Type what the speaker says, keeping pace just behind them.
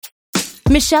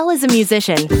Michelle is a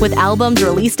musician with albums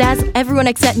released as Everyone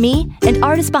Except Me and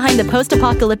artist behind the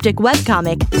post-apocalyptic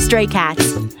webcomic Stray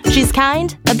Cats. She's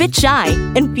kind, a bit shy,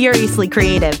 and furiously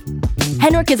creative.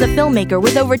 Henrik is a filmmaker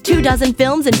with over 24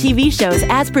 films and TV shows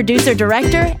as producer,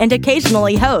 director, and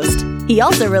occasionally host. He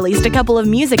also released a couple of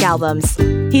music albums.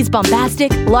 He's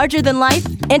bombastic, larger than life,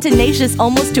 and tenacious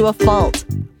almost to a fault.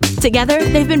 Together,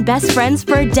 they've been best friends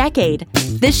for a decade.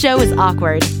 This show is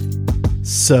awkward.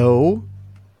 So,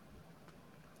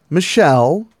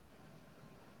 Michelle.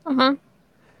 Uh-huh.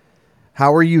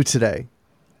 How are you today?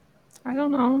 I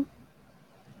don't know.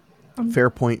 Fair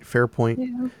point.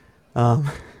 Yeah.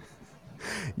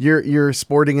 You're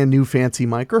sporting a new fancy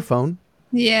microphone.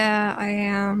 Yeah, I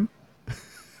am.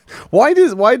 Why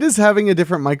does having a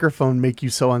different microphone make you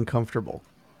so uncomfortable?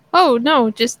 Oh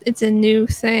no, just it's a new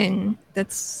thing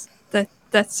that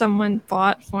someone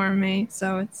bought for me.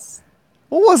 So it's.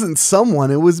 Well, it wasn't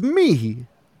someone, it was me.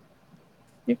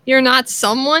 You're not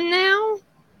someone now?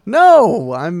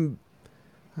 No, I'm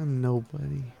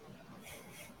nobody.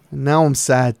 And now I'm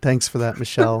sad. Thanks for that,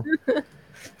 Michelle.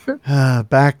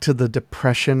 Back to the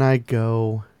depression I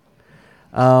go.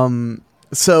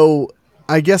 So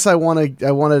I guess I wanted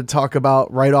to talk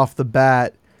about right off the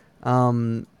bat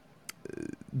that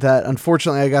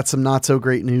unfortunately I got some not so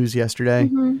great news yesterday.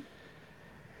 Mm-hmm.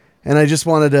 And I just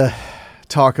wanted to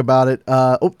talk about it.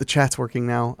 The chat's working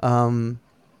now.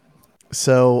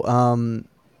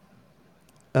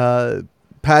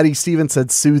 Patty Stevens said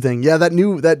soothing. Yeah,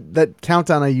 that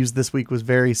countdown I used this week was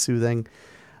very soothing.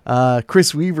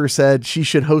 Chris Weaver said she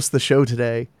should host the show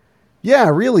today. Yeah,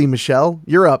 really, Michelle,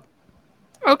 you're up.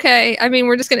 Okay, I mean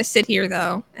we're just gonna sit here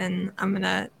though, and I'm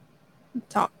gonna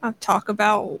talk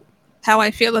about how I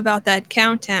feel about that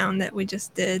countdown that we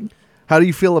just did. How do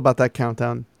you feel about that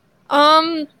countdown?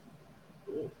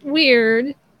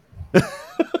 Weird.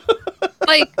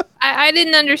 Like I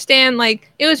didn't understand.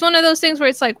 Like it was one of those things where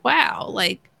it's like, wow,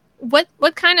 like what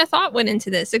kind of thought went into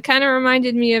this? It kind of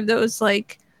reminded me of those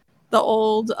like the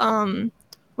old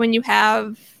when you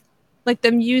have like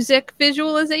the music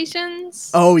visualizations.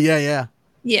 Oh yeah.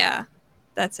 Yeah,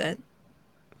 that's it.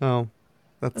 Oh,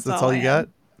 that's all you got?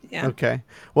 Yeah. Okay.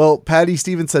 Well, Patty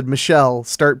Stevens said, Michelle,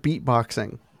 start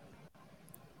beatboxing.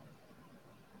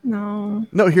 No,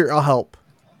 Here, I'll help.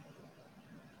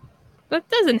 that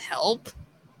doesn't help.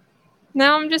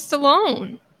 Now I'm just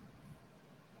alone.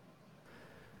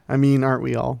 I mean, aren't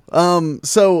we all?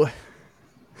 So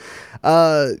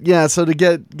to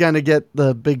get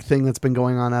the big thing that's been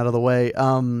going on out of the way,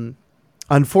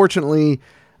 unfortunately,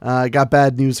 I got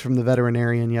bad news from the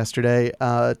veterinarian yesterday.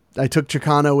 I took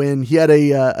Chicano in. He had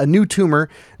a new tumor,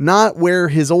 not where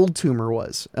his old tumor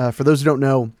was. For those who don't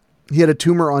know, he had a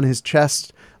tumor on his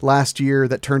chest last year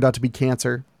that turned out to be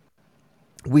cancer.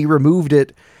 We removed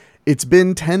it. It's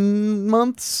been 10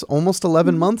 months, almost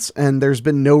 11 months, and there's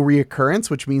been no reoccurrence,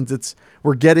 which means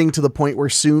we're getting to the point where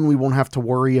soon we won't have to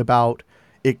worry about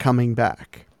it coming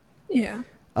back. Yeah.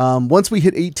 Once we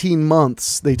hit 18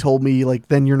 months, they told me like,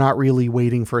 then you're not really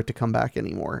waiting for it to come back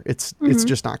anymore. It's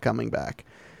just not coming back.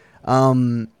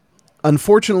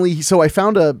 Unfortunately, so I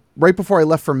found right before I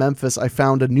left for Memphis, I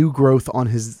found a new growth on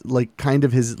his, like kind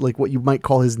of his, like what you might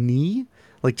call his knee,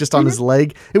 like just on his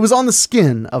leg. It was on the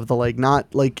skin of the leg,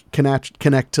 not like connect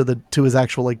to his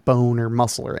actual like bone or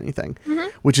muscle or anything,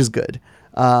 which is good.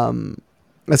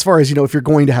 As far as, if you're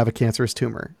going to have a cancerous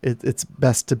tumor, it's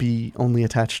best to be only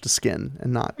attached to skin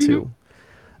and not to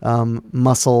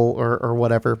muscle or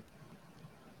whatever.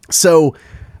 So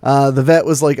the vet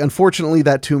was like, unfortunately,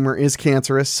 that tumor is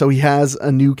cancerous. So he has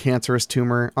a new cancerous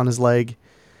tumor on his leg.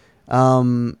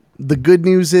 The good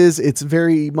news is it's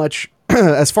very much,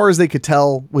 as far as they could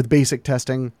tell with basic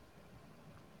testing,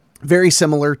 very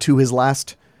similar to his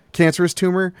last cancerous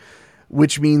tumor,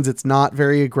 which means it's not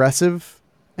very aggressive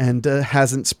and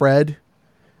hasn't spread.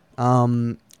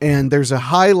 And there's a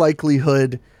high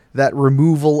likelihood that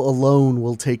removal alone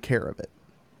will take care of it.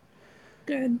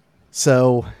 Good.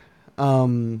 So,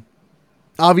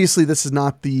 obviously this is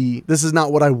not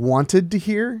what I wanted to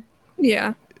hear.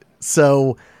 Yeah.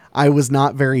 So I was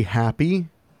not very happy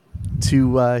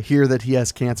to hear that he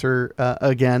has cancer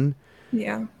again.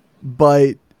 Yeah.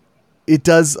 But it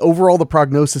does, overall the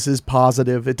prognosis is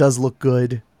positive. It does look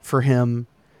good for him.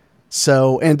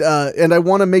 So, and I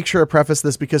want to make sure I preface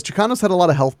this because Chicano's had a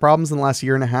lot of health problems in the last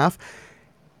year and a half.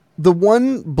 The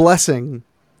one blessing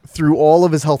through all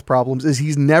of his health problems is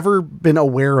he's never been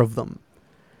aware of them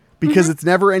because it's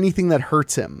never anything that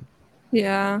hurts him.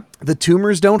 Yeah. The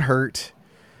tumors don't hurt.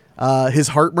 His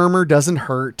heart murmur doesn't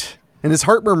hurt. And his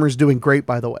heart murmur is doing great,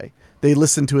 by the way. They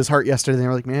listened to his heart yesterday and they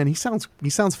were like, man, he sounds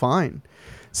fine.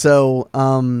 So,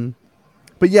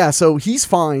 But yeah, so he's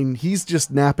fine. He's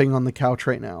just napping on the couch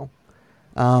right now,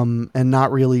 and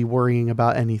not really worrying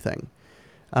about anything.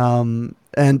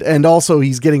 And also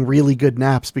he's getting really good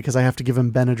naps because I have to give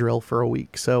him Benadryl for a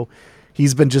week. So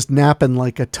he's been just napping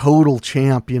like a total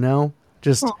champ,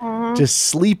 just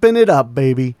sleeping it up,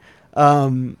 baby.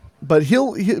 But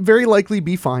he'll very likely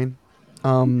be fine.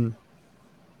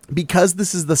 Because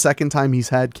this is the second time he's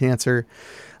had cancer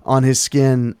on his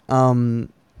skin.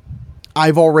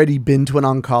 I've already been to an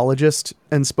oncologist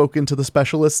and spoken to the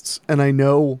specialists, and I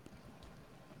know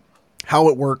how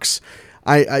it works.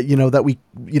 I that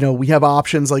we have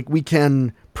options, like we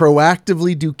can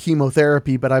proactively do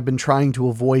chemotherapy, but I've been trying to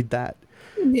avoid that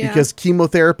because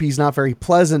chemotherapy is not very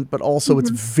pleasant, but also it's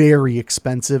very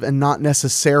expensive and not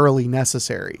necessarily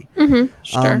necessary.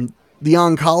 Sure. The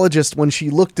oncologist, when she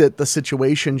looked at the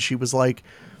situation, she was like,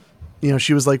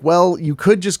 well, you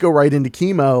could just go right into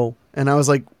chemo. And I was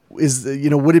like,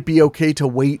 would it be okay to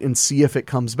wait and see if it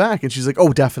comes back? And she's like,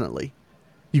 oh, definitely.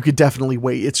 You could definitely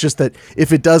wait. It's just that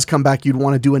if it does come back, you'd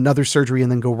want to do another surgery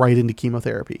and then go right into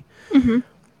chemotherapy. And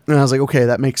I was like, okay,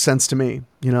 that makes sense to me,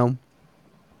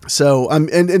 So, and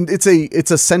it's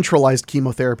a centralized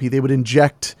chemotherapy. They would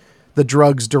inject the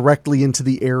drugs directly into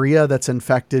the area that's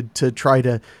infected to try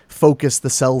to focus the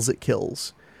cells it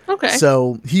kills. Okay.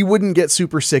 So he wouldn't get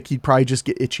super sick. He'd probably just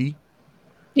get itchy.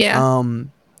 Yeah.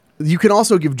 You can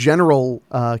also give general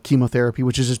chemotherapy,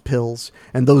 which is just pills,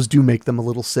 and those do make them a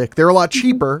little sick. They're a lot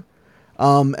cheaper.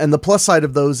 And the plus side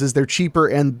of those is they're cheaper,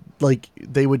 and like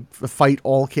they would fight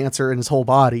all cancer in his whole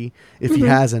body if he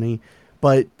has any,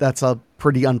 but that's a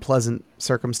pretty unpleasant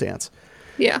circumstance.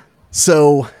 Yeah.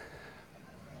 So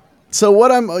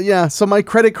my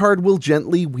credit card will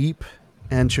gently weep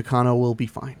and Chicano will be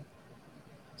fine.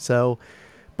 So,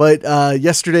 but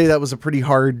yesterday that was a pretty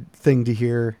hard thing to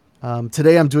hear.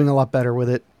 Today I'm doing a lot better with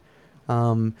it.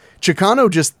 Chicano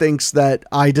just thinks that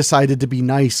I decided to be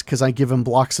nice because I give him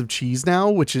blocks of cheese now,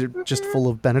 which is just full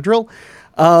of Benadryl.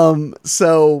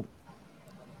 So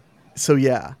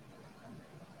yeah.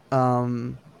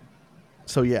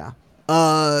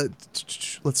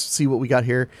 Let's see what we got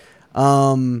here.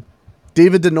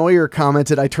 David Denoyer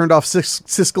commented, I turned off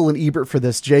Siskel and Ebert for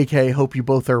this. JK, hope you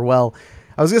both are well.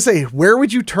 I was going to say, where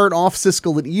would you turn off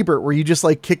Siskel and Ebert? Were you just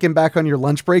like kicking back on your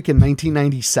lunch break in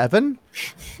 1997?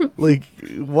 Like,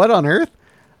 what on earth?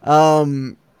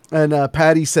 And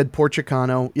Patty said, poor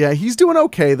Chicano. Yeah, he's doing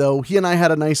okay, though. He and I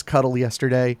had a nice cuddle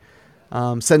yesterday.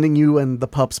 Sending you and the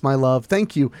pups my love.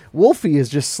 Thank you. Wolfie is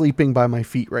just sleeping by my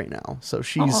feet right now. So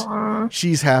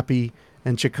she's happy.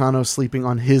 And Chicano's sleeping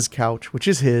on his couch, which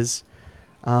is his.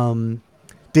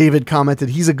 David commented,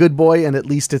 he's a good boy and at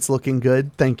least it's looking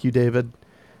good. Thank you, David.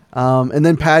 And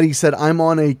then Patty said, I'm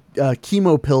on a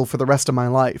chemo pill for the rest of my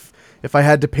life. If I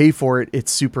had to pay for it,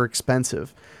 it's super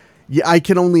expensive. Yeah, I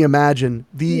can only imagine.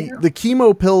 The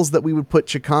chemo pills that we would put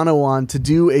Chicano on to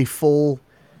do a full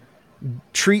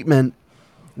treatment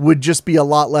would just be a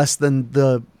lot less than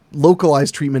the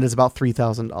localized treatment is about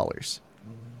 $3,000.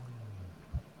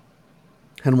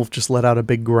 Henwolf just let out a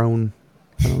big groan.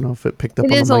 I don't know if it picked up on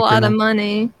the mic. It is a lot of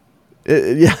money.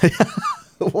 Yeah.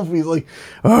 Wolfie's like,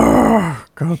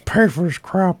 gotta pay for this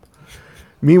crap.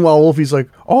 Meanwhile, Wolfie's like,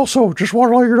 also, just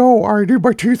want to let you know, I need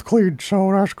my teeth cleaned,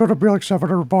 so that's gonna be like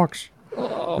 $700.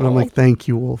 Oh. And I'm like, thank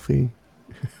you, Wolfie.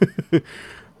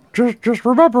 just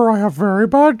remember, I have very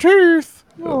bad teeth.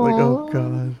 I'm like,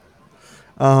 oh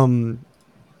god.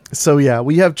 So yeah,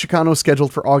 we have Chicano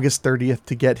scheduled for August 30th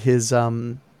to get his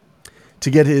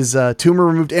tumor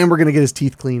removed, and we're gonna get his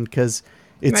teeth cleaned because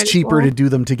it's cheaper to do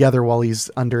them together while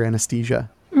he's under anesthesia.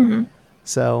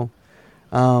 So,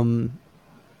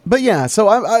 but yeah, so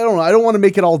I don't know. I don't want to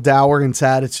make it all dour and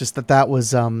sad. It's just that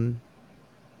was, a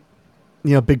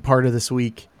big part of this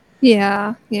week.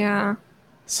 Yeah. Yeah.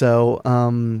 So,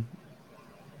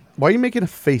 why are you making a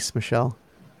face, Michelle?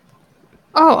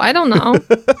 Oh, I don't know.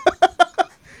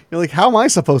 You're like, how am I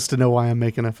supposed to know why I'm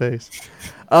making a face?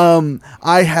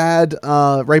 I had,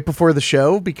 right before the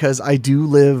show, because I do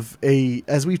live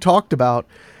as we've talked about,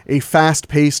 a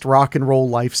fast-paced rock and roll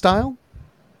lifestyle.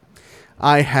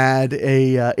 I had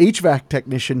a HVAC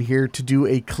technician here to do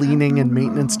a cleaning and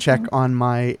maintenance check on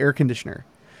my air conditioner.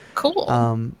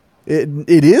 Cool.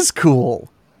 It is cool.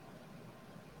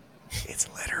 It's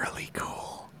literally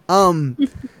cool.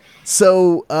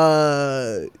 So,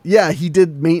 yeah, he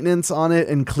did maintenance on it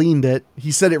and cleaned it.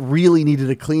 He said it really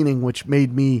needed a cleaning, which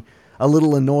made me a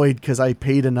little annoyed because I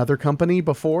paid another company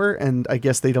before, and I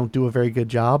guess they don't do a very good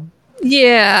job.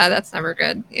 Yeah, that's never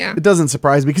good. Yeah. It doesn't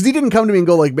surprise me because he didn't come to me and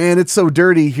go like, man, it's so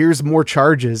dirty. Here's more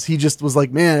charges. He just was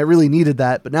like, man, I really needed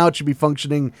that. But now it should be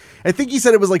functioning. I think he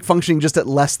said it was like functioning just at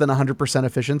less than 100%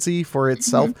 efficiency for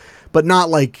itself, but not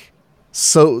like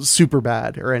so super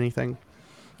bad or anything.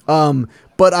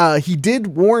 But he did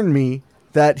warn me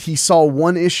that he saw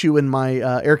one issue in my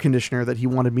air conditioner that he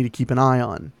wanted me to keep an eye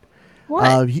on.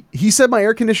 What? He said my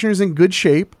air conditioner is in good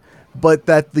shape, but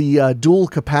that the dual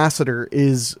capacitor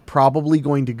is probably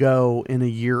going to go in a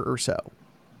year or so.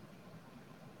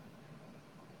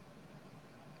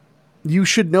 You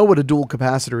should know what a dual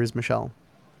capacitor is, Michelle.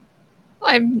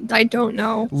 I don't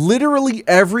know. Literally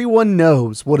everyone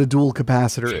knows what a dual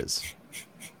capacitor is.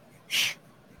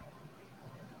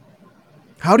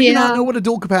 How do you not know what a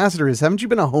dual capacitor is? Haven't you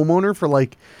been a homeowner for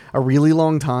like a really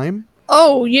long time?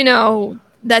 Oh,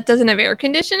 that doesn't have air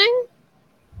conditioning?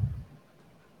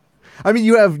 I mean,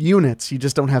 you have units, you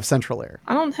just don't have central air.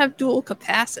 I don't have dual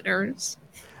capacitors.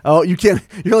 Oh, you can't.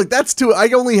 You're like, that's too. I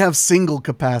only have single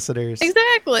capacitors.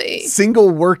 Exactly. Single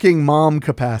working mom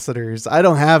capacitors. I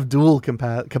don't have dual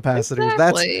capacitors.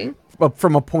 Exactly. That's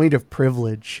from a point of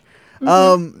privilege.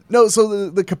 No, so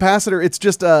the capacitor, it's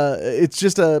just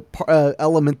a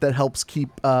element that helps keep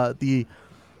the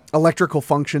electrical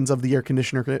functions of the air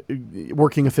conditioner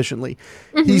working efficiently.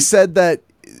 He said that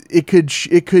it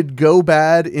could go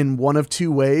bad in one of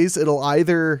two ways. It'll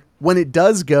either, when it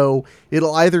does go,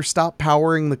 it'll either stop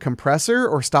powering the compressor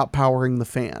or stop powering the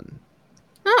fan.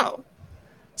 Oh.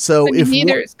 So I mean,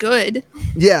 neither is good.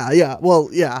 Yeah. Well,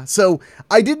 yeah. So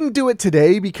I didn't do it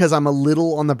today because I'm a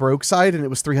little on the broke side and it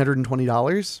was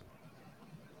 $320,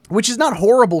 which is not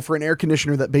horrible for an air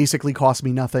conditioner that basically cost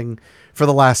me nothing for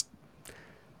the last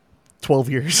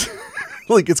 12 years.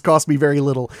 Like, it's cost me very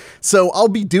little. So I'll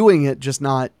be doing it, just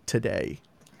not today.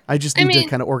 I just need to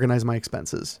kind of organize my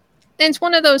expenses. It's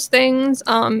one of those things.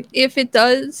 If it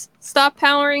does stop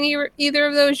powering either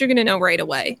of those, you're going to know right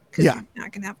away. Because you're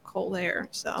not going to have cold air.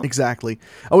 So exactly.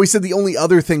 Oh, he said the only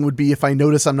other thing would be if I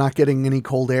notice I'm not getting any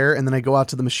cold air and then I go out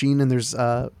to the machine and there's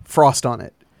frost on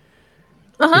it.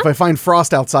 If I find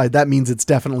frost outside, that means it's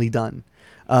definitely done.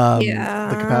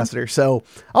 The capacitor. So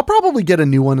I'll probably get a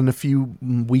new one in a few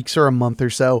weeks or a month or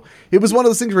so. It was one of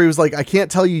those things where he was like, I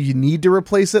can't tell you need to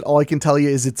replace it. All I can tell you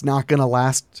is it's not going to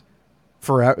last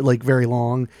forever, like very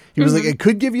long. He was like, it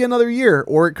could give you another year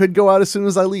or it could go out as soon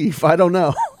as I leave. I don't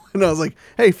know. And I was like,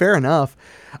 hey, fair enough.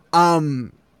 I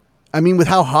mean, with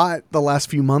how hot the last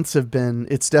few months have been,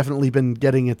 it's definitely been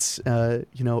getting its,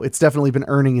 it's definitely been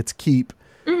earning its keep.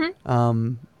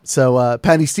 So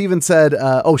Patty Stevens said,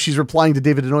 she's replying to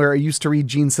David Denoyer. I used to read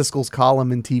Gene Siskel's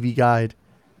column in TV Guide.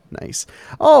 Nice.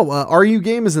 RU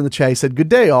Game is in the chat. He said, good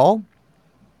day, all.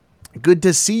 Good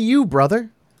to see you, brother.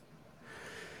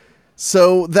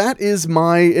 So that is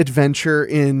my adventure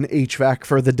in HVAC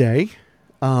for the day.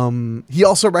 He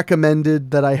also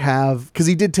recommended that I have, because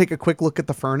he did take a quick look at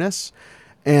the furnace,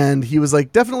 and he was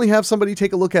like, definitely have somebody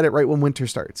take a look at it right when winter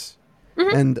starts.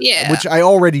 Which I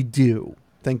already do.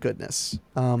 Thank goodness.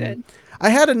 Good. I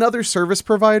had another service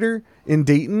provider in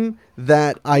Dayton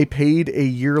that I paid a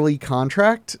yearly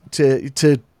contract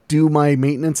to do my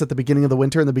maintenance at the beginning of the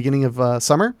winter and the beginning of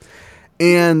summer.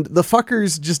 And the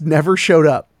fuckers just never showed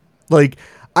up. Like,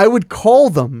 I would call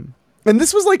them. And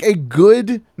this was like a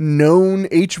good known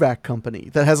HVAC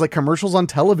company that has like commercials on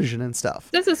television and stuff.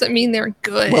 This doesn't mean they're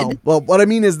good. Well, what I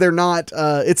mean is they're not,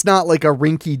 it's not like a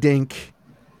rinky dink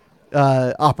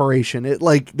operation. It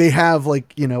like they have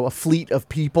like, a fleet of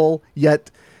people, yet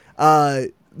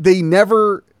they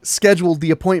never scheduled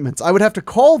the appointments. I would have to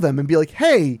call them and be like,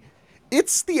 hey,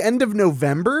 it's the end of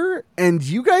November and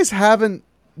you guys haven't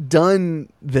done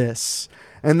this.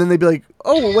 And then they'd be like,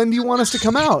 oh, well, when do you want us to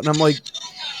come out? And I'm like,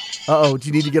 do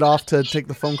you need to get off to take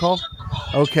the phone call?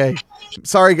 Okay.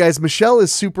 Sorry guys, Michelle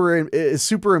is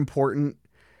super important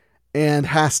and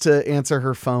has to answer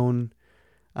her phone.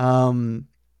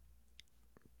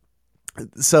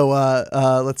 So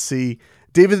let's see.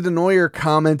 David Denoyer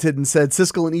commented and said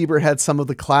Siskel and Ebert had some of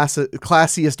the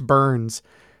classiest burns.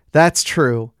 That's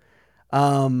true.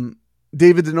 David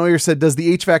Denoyer said, does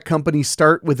the HVAC company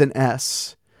start with an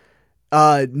S?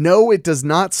 No, it does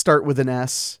not start with an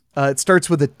S. It starts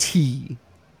with a T.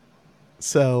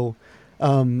 So,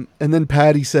 and then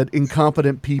Patty said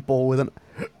incompetent people with an,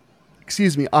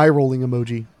 eye rolling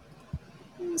emoji.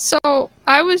 So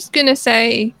I was going to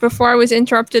say, before I was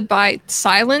interrupted by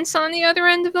silence on the other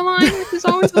end of the line, which is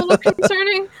always a little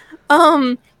concerning,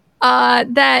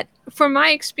 that from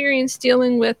my experience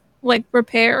dealing with like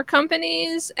repair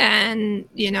companies and,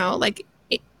 like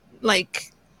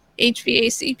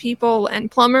HVAC people and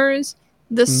plumbers,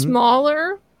 the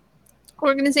smaller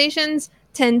organizations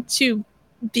tend to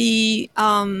be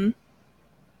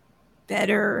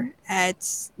better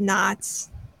at not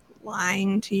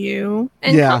lying to you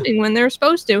and coming when they're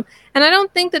supposed to. And I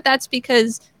don't think that that's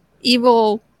because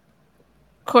evil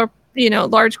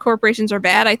large corporations are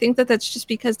bad. I think that that's just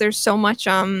because there's so much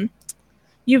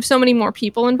you have so many more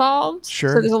people involved.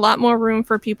 Sure. So there's a lot more room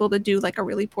for people to do like a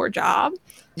really poor job.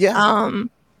 Yeah.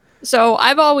 So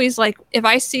I've always like, if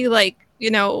I see like,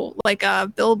 like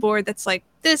a billboard that's like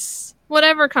this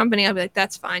whatever company, I'll be like,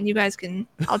 that's fine. You guys can,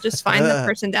 I'll just find the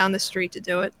person down the street to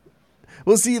do it.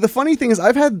 Well, see, the funny thing is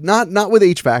I've had not with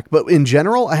HVAC, but in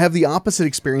general, I have the opposite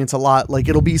experience a lot. Like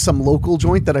it'll be some local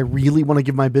joint that I really want to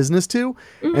give my business to.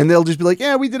 Mm-hmm. And they'll just be like,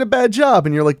 yeah, we did a bad job.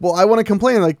 And you're like, well, I want to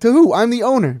complain. Like, to who? I'm the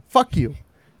owner. Fuck you.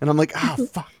 And I'm like,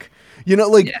 fuck.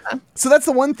 So that's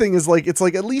the one thing is like, it's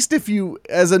like, at least if you,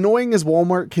 as annoying as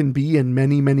Walmart can be in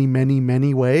many, many, many,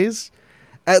 many ways,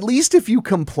 at least if you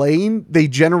complain, they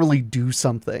generally do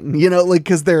something,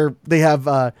 cause they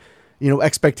have,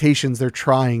 expectations they're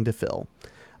trying to fill.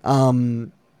 Oh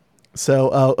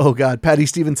God, Patty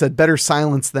Stevens said better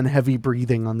silence than heavy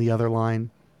breathing on the other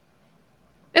line.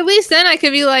 At least then I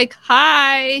could be like,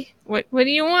 hi, what do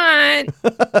you want?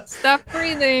 Stop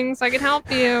breathing so I can help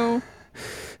you.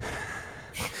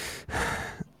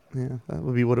 Yeah, that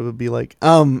would be what it would be like.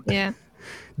 Yeah.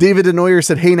 David Denoyer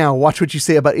said, hey now, watch what you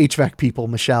say about HVAC people,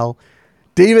 Michelle.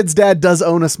 David's dad does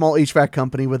own a small HVAC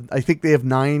company with, I think they have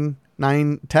nine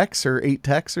techs or 8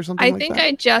 techs or something I like that. think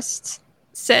I just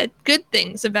said good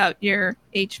things about your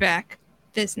HVAC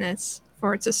business,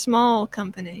 for it's a small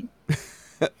company.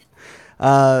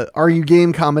 Are You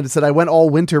Game commented, said, I went all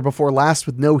winter before last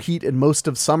with no heat and most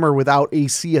of summer without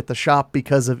AC at the shop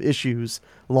because of issues.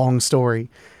 Long story.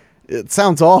 It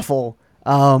sounds awful.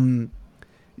 Luckily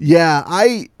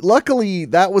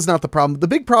that was not the problem. The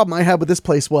big problem I had with this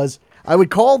place was I would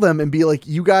call them and be like,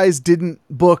 you guys didn't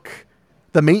book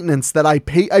the maintenance that I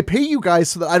pay you guys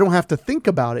so that I don't have to think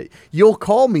about it. You'll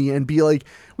call me and be like,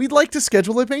 we'd like to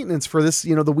schedule a maintenance for this,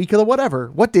 the week of the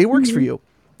whatever. What day works for you?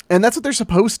 And that's what they're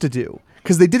supposed to do.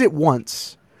 Cause they did it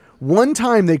once. One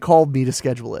time they called me to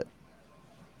schedule it.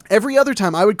 Every other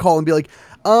time I would call and be like,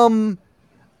 I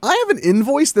have an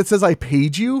invoice that says I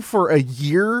paid you for a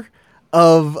year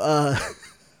of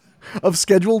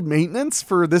scheduled maintenance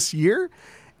for this year.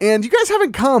 And you guys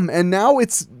haven't come. And now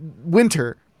it's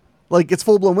winter. Like it's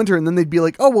full blown winter. And then they'd be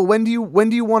like, oh, well, when do you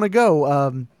want to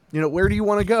go? Where do you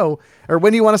want to go? Or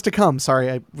when do you want us to come?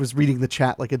 Sorry, I was reading the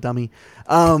chat like a dummy.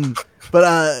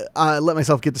 But I let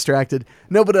myself get distracted.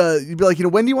 No, but you'd be like,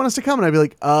 when do you want us to come? And I'd be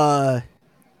like, a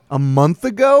month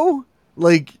ago?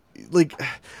 Like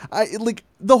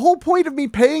the whole point of me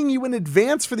paying you in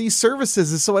advance for these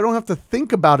services is so I don't have to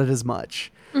think about it as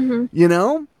much.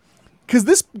 Mm-hmm. Because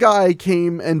this guy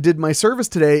came and did my service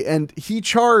today and he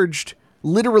charged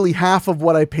literally half of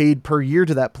what I paid per year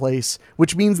to that place,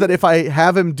 which means that if I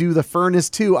have him do the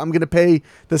furnace too, I'm going to pay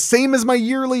the same as my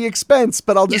yearly expense,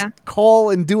 but I'll just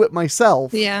call and do it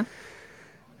myself. Yeah.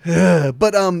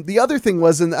 But the other thing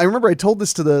was, and I remember I told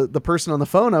this to the person on the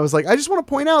phone, I was like, I just want to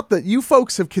point out that you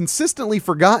folks have consistently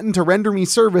forgotten to render me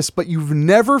service, but you've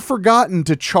never forgotten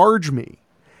to charge me.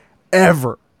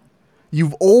 Ever.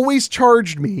 You've always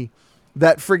charged me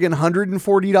that friggin'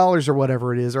 $140 or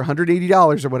whatever it is, or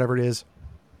 $180 or whatever it is,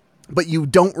 but you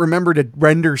don't remember to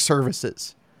render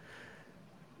services.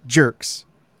 Jerks.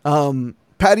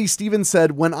 Patty Stevens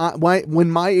said, when my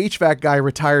HVAC guy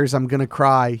retires, I'm going to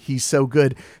cry. He's so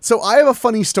good. So I have a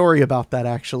funny story about that,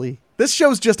 actually. This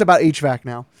show's just about HVAC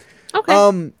now.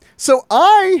 Okay. So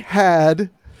I had,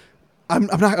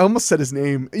 I almost said his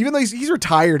name, even though he's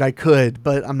retired, I could,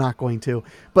 but I'm not going to.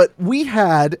 But we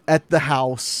had at the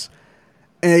house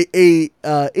a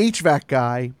HVAC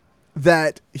guy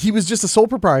that he was just a sole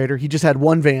proprietor. He just had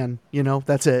one van,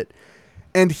 that's it.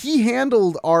 And he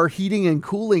handled our heating and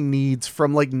cooling needs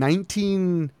from like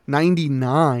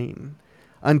 1999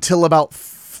 until about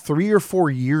 3 or 4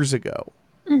 years ago.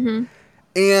 Mm-hmm.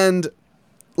 And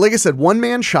like I said, one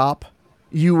man shop.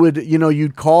 You would,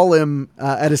 you'd call him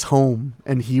at his home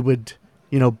and he would,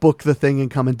 book the thing and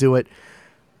come and do it.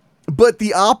 But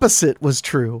the opposite was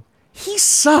true. He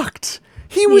sucked.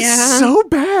 He was so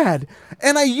bad.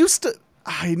 And I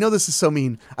know this is so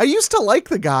mean. I used to like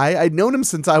the guy. I'd known him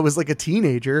since I was like a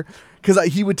teenager because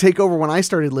he would take over when I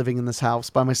started living in this house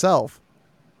by myself.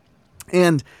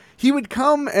 And he would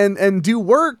come and do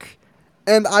work.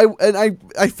 And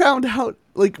I found out,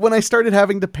 like, when I started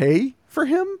having to pay for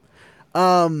him,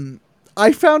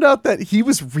 I found out that he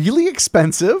was really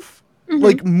expensive,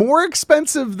 like more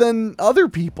expensive than other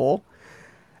people.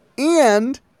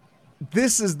 And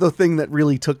this is the thing that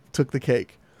really took the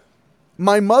cake.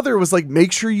 my mother was like,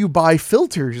 make sure you buy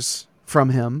filters from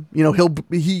him. You know,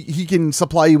 he can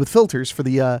supply you with filters for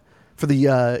the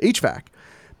HVAC,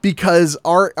 because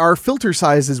our filter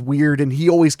size is weird and he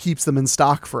always keeps them in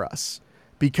stock for us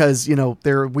because, you know,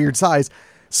 they're a weird size.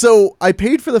 So I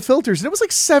paid for the filters and it was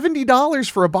like $70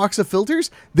 for a box of filters.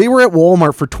 They were at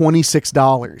Walmart for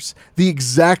 $26. The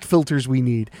exact filters we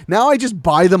need. Now I just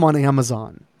buy them on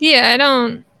Amazon. Yeah, I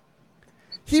don't.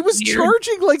 He was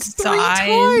charging like size. 3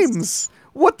 times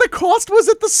what the cost was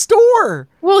at the store.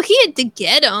 Well, he had to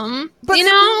get them, But you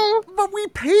know? But we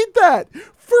paid that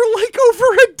for like over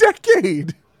a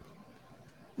decade.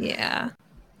 Yeah.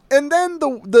 And then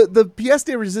the pièce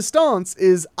de résistance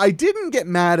is I didn't get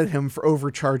mad at him for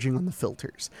overcharging on the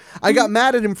filters. I got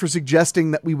mad at him for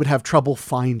suggesting that we would have trouble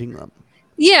finding them.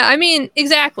 Yeah, I mean,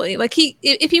 exactly. Like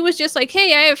if he was just like,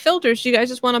 hey, I have filters. Do you guys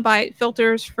just want to buy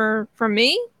filters from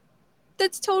me?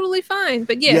 That's totally fine.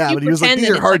 But yeah, if you but he was like, these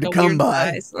are hard to come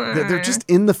by. Size, They're just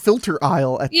in the filter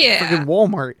aisle at friggin'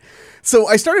 Walmart. So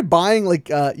I started buying like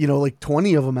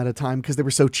 20 of them at a time because they were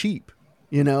so cheap.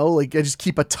 You know, like I just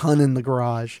keep a ton in the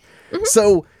garage. Mm-hmm.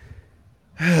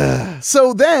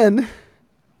 So then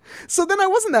I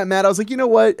wasn't that mad. I was like, you know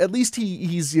what? At least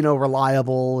he's, you know,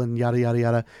 reliable and yada, yada,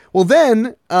 yada. Well,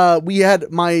 then we had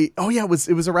it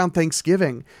was around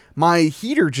Thanksgiving. My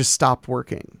heater just stopped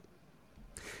working.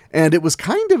 And it was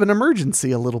kind of an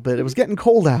emergency a little bit. It was getting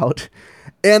cold out.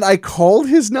 And I called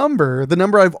his number, the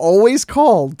number I've always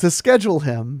called to schedule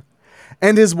him.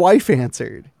 And his wife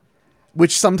answered,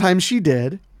 which sometimes she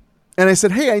did. And I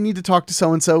said, hey, I need to talk to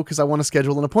so-and-so because I want to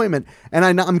schedule an appointment. And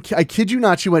I kid you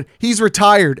not, she went, he's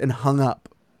retired, and hung up.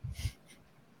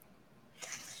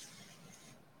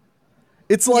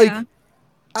 It's like,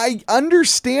 I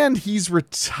understand he's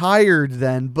retired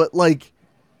then, but like,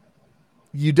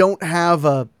 you don't have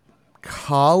a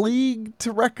colleague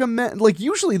to recommend. Like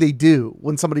usually they do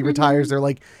when somebody retires. They're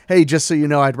like, hey, just so you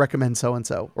know, I'd recommend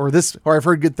so-and-so or I've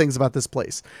heard good things about this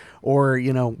place or,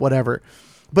 you know, whatever.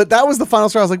 But that was the final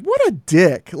straw. I was like, what a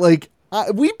dick. Like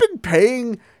we've been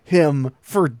paying him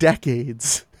for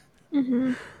decades.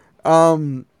 Yuck.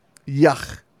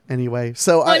 Anyway.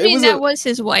 So well, I mean, that was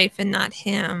his wife and not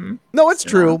him. No, it's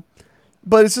true.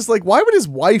 But it's just like, why would his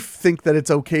wife think that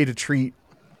it's okay to treat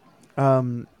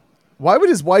why would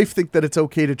his wife think that it's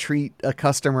okay to treat a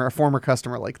former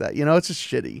customer like that? You know, it's just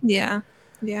shitty. Yeah.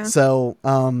 Yeah. So,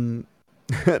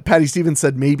 Patty Stevens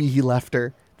said maybe he left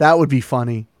her. That would be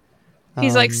funny.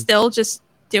 He's like still just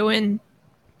doing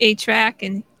HVAC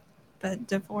and but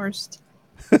divorced.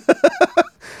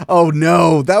 Oh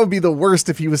no, that would be the worst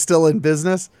if he was still in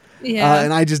business. Yeah.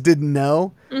 And I just didn't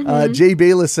know. Jay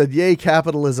Bayless said, yay,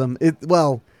 capitalism.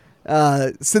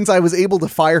 Since I was able to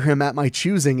fire him at my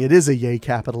choosing, it is a yay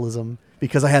capitalism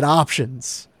because I had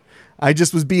options. I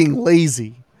just was being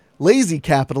lazy. Lazy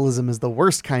capitalism is the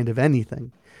worst kind of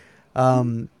anything.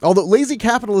 Although lazy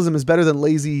capitalism is better than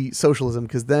lazy socialism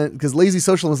because lazy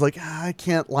socialism is like, I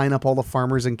can't line up all the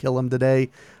farmers and kill them today.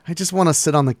 I just want to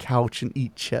sit on the couch and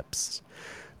eat chips.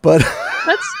 But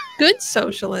that's good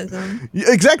socialism.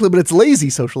 Exactly, but it's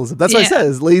lazy socialism. That's what I said.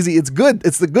 It's lazy. It's good.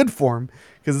 It's the good form.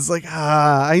 Because it's like,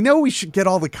 I know we should get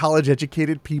all the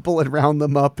college-educated people and round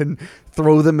them up and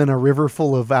throw them in a river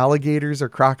full of alligators or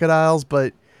crocodiles,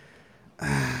 but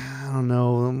I don't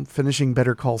know. I'm finishing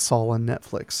Better Call Saul on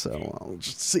Netflix, so I'll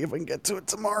just see if I can get to it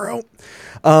tomorrow.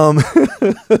 Oh,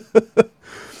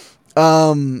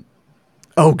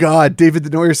 God. David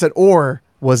Denoyer said, or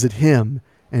was it him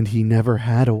and he never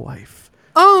had a wife?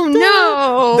 Oh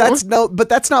no. But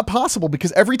that's not possible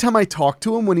because every time I talked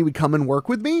to him when he would come and work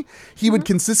with me, he would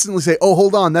consistently say, oh,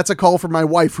 hold on, that's a call from my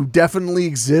wife who definitely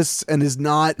exists and is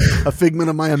not a figment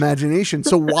of my imagination.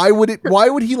 So why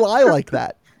would he lie like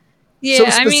that? Yeah, so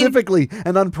specifically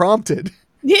and unprompted.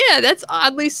 Yeah, that's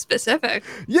oddly specific.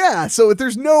 Yeah, so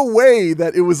there's no way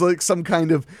that it was like some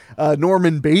kind of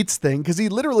Norman Bates thing because he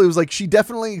literally was like, she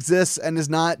definitely exists and is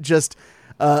not just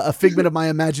a figment of my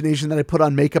imagination that I put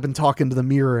on makeup and talk into the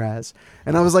mirror as.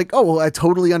 And I was like, oh, well, I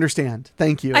totally understand.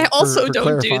 Thank you. I also for don't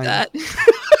clarifying. do that.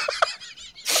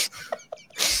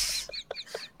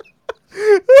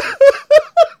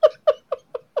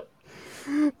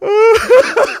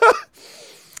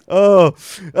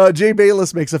 Jay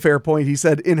Bayless makes a fair point. He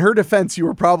said, in her defense, you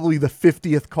were probably the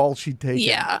 50th call she'd taken.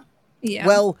 Yeah. Yeah.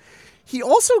 Well, he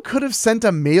also could have sent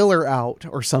a mailer out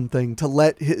or something to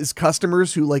let his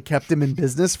customers who like kept him in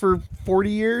business for 40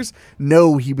 years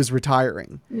know he was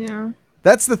retiring. Yeah.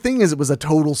 That's the thing is it was a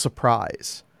total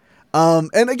surprise.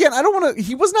 And again,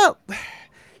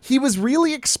 he was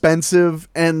really expensive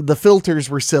and the filters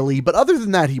were silly, but other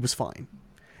than that, he was fine.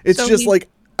 It's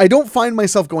I don't find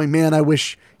myself going, man, I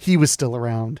wish he was still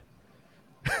around.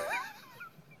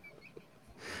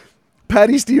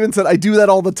 Patty Stevens said, I do that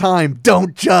all the time.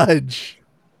 Don't judge.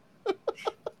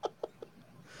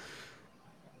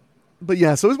 But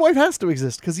yeah, so his wife has to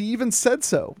exist because he even said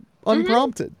so,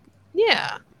 unprompted.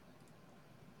 Yeah.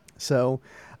 So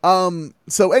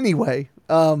anyway,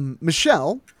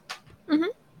 Michelle,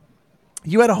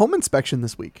 you had a home inspection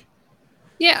this week.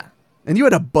 Yeah. And you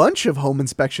had a bunch of home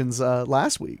inspections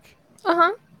last week.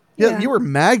 Uh-huh. Yeah, you were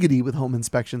maggoty with home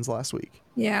inspections last week.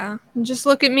 Yeah. And just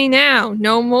look at me now.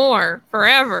 No more.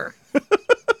 Forever.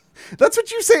 That's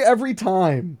what you say every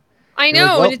time. I You're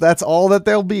know. like, well, that's all that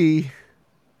there'll be.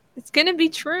 It's going to be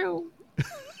true.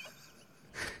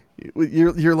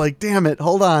 You're like, damn it,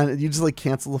 hold on. And you just like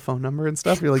cancel the phone number and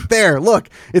stuff. You're like, there, look,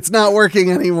 it's not working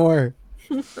anymore.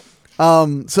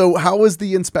 So how was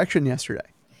the inspection yesterday?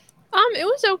 It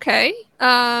was okay.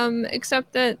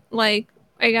 Except that like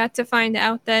I got to find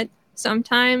out that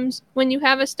sometimes when you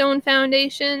have a stone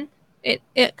foundation, it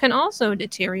can also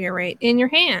deteriorate in your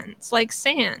hands like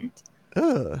sand.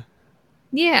 Ugh.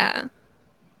 Yeah.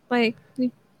 Like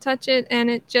you touch it and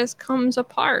it just comes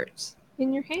apart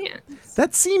in your hands.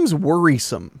 That seems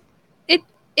worrisome.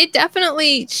 It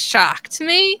definitely shocked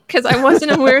me because I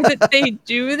wasn't aware that they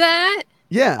do that.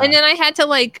 Yeah. And then I had to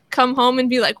like come home and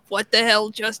be like, what the hell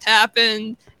just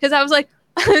happened? Because I was like,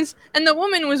 and the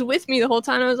woman was with me the whole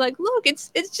time. I was like, look,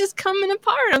 it's just coming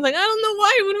apart. I was like, I don't know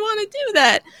why you would want to do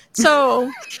that.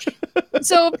 So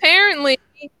apparently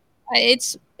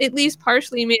it's at least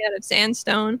partially made out of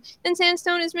sandstone, and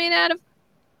sandstone is made out of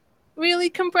really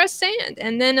compressed sand.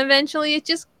 And then eventually it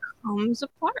just comes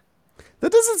apart.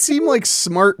 That doesn't seem like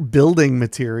smart building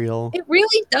material. It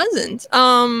really doesn't.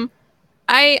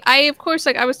 I of course,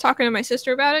 like I was talking to my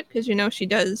sister about it because, you know, she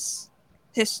does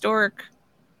historic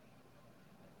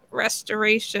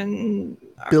restoration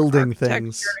building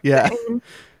things. Yeah. Thing.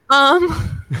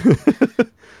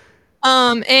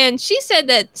 And she said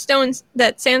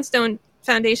that sandstone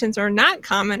foundations are not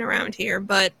common around here,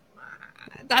 but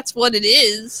that's what it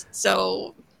is.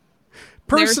 So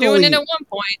Personally, they're doing it at one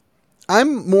point.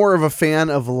 I'm more of a fan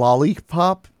of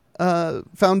lollipop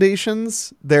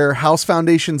foundations. They're house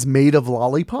foundations made of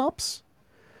lollipops.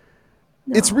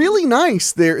 No. It's really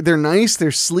nice. They're nice.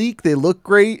 They're sleek. They look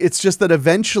great. It's just that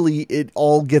eventually it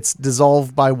all gets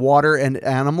dissolved by water and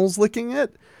animals licking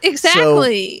it.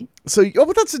 Exactly.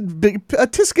 But that's a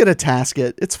tisket a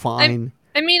tasket. It's fine.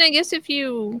 I mean, I guess if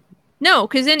you... No,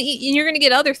 because then you're going to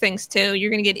get other things too.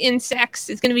 You're going to get insects.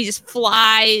 It's going to be just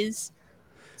flies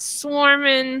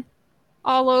swarming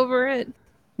all over it.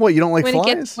 What, you don't like when flies?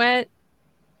 When it gets wet.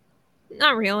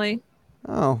 Not really.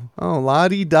 Oh,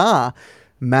 la-di-da,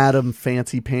 Madam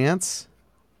Fancy Pants.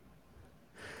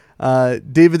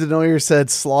 David Denoyer said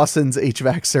Slauson's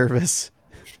HVAC service.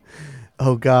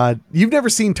 Oh, God. You've never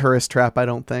seen Tourist Trap, I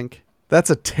don't think. That's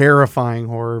a terrifying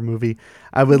horror movie.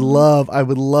 I would love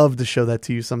to show that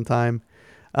to you sometime.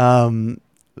 Yeah,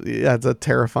 it's a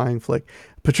terrifying flick.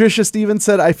 Patricia Stevens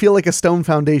said, I feel like a stone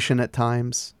foundation at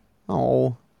times.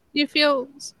 Oh. You feel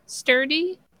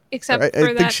sturdy? Except I for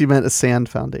that. think she meant a sand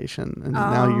foundation. And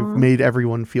now you've made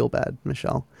everyone feel bad,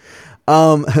 Michelle.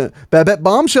 Babette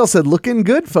Bombshell said, looking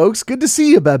good, folks. Good to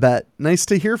see you, Babette. Nice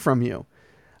to hear from you.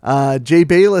 Jay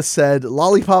Bayless said,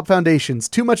 lollipop foundations.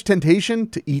 Too much temptation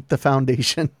to eat the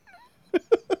foundation.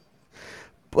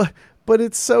 But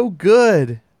it's so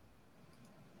good.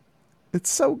 It's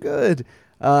so good.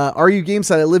 RU Game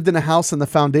said, I lived in a house and the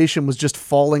foundation was just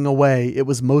falling away. It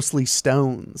was mostly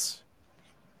stones.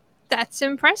 That's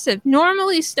impressive.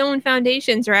 Normally, stone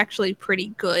foundations are actually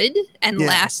pretty good and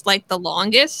last like the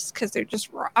longest because they're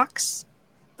just rocks.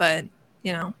 But,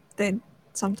 you know,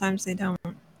 sometimes they don't.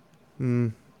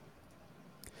 And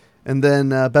then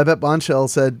Babette Bonchell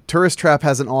said, Tourist Trap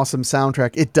has an awesome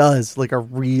soundtrack. It does, like a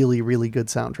really, really good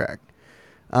soundtrack.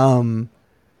 And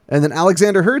then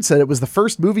Alexander Hurd said it was the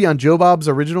first movie on Joe Bob's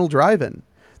original drive-in.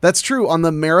 That's true. On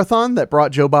the marathon that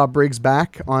brought Joe Bob Briggs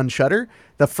back on Shudder,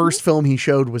 the first film he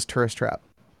showed was Tourist Trap.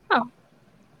 Oh.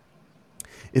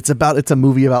 It's a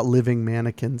movie about living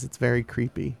mannequins. It's very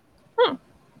creepy.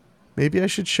 Maybe I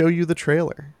should show you the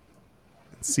trailer.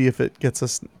 See if it gets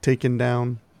us taken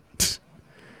down.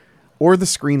 Or the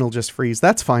screen will just freeze.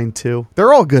 That's fine too.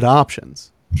 They're all good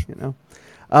options, you know.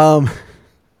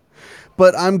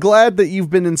 But I'm glad that you've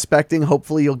been inspecting.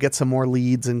 Hopefully you'll get some more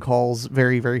leads and calls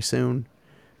very, very soon.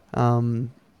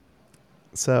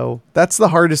 So that's the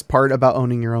hardest part about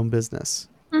owning your own business.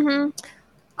 Mm-hmm.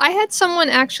 I had someone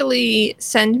actually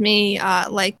send me,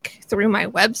 like through my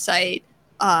website,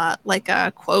 like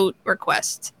a quote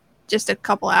request just a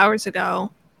couple hours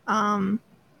ago.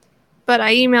 But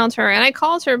I emailed her and I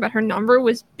called her, but her number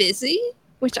was busy,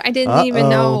 which I didn't even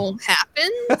know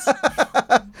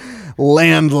happened.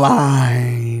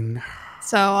 Landline.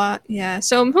 So yeah.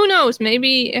 So who knows?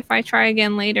 Maybe if I try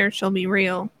again later, she'll be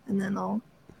real, and then I'll.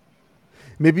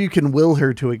 Maybe you can will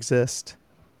her to exist.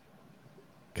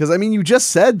 Because, I mean, you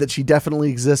just said that she definitely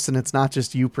exists and it's not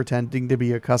just you pretending to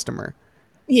be a customer.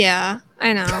 Yeah,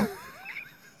 I know.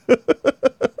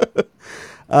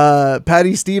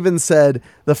 Patty Stevens said,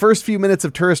 the first few minutes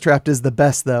of Tourist Trap is the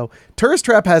best, though. Tourist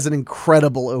Trap has an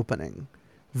incredible opening.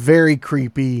 Very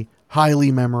creepy, highly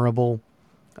memorable.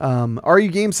 RU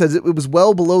Game says it was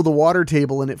well below the water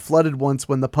table and it flooded once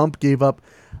when the pump gave up.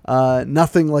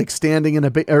 Nothing like standing in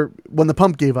when the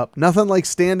pump gave up. Nothing like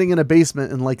standing in a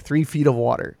basement in like 3 feet of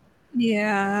water.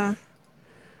 Yeah.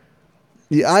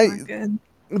 Yeah, Good.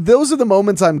 Those are the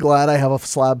moments I'm glad I have a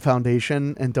slab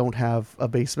foundation and don't have a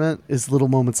basement, is little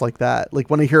moments like that. Like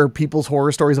when I hear people's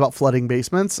horror stories about flooding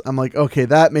basements, I'm like, okay,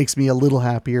 that makes me a little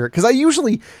happier. Because I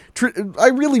usually, I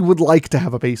really would like to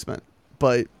have a basement,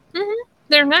 but... Mm-hmm.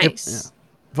 They're nice.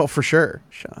 Well, for sure.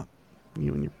 Shut up.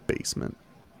 You and your basement.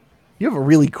 You have a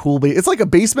really cool It's like a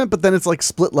basement, but then it's like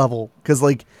split level. Because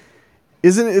like,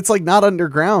 it's like not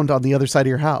underground on the other side of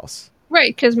your house.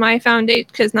 Right, because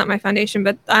not my foundation,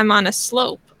 but I'm on a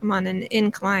slope. I'm on an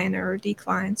incline or a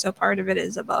decline, so part of it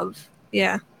is above.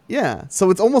 Yeah. Yeah, so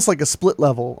it's almost like a split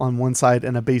level on one side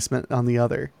and a basement on the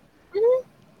other.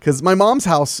 Because my mom's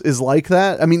house is like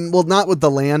that. I mean, well, not with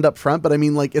the land up front, but I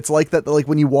mean, like, it's like that. Like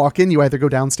when you walk in, you either go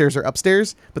downstairs or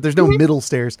upstairs, but there's no middle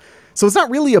stairs. So it's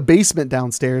not really a basement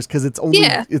downstairs because it's only,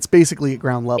 it's basically at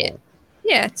ground level.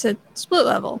 Yeah, it's a split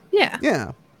level. Yeah.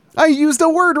 Yeah. I used a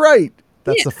word right.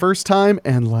 That's the first time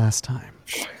and last time.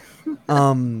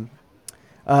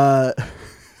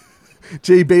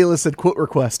 Jay Bayless said, quote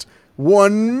request,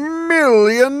 $1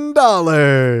 million.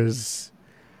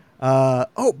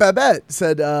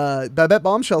 Babette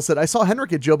Bombshell said, I saw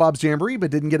Henrik at Joe Bob's Jamboree, but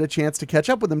didn't get a chance to catch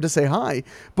up with him to say hi.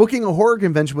 Booking a horror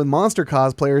convention with monster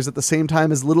cosplayers at the same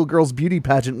time as Little Girl's Beauty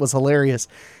Pageant was hilarious.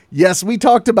 Yes, we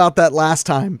talked about that last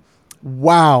time.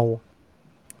 Wow.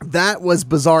 That was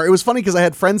bizarre. It was funny because I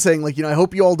had friends saying, like, I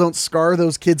hope you all don't scar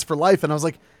those kids for life. And I was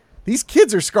like, these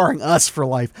kids are scarring us for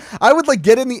life. I would like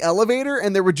get in the elevator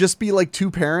and there would just be like 2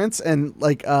 parents and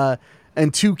like,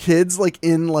 and 2 kids like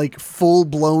in like full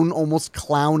blown, almost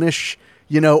clownish,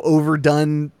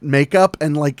 overdone makeup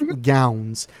and like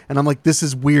gowns. And I'm like, this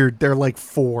is weird. They're like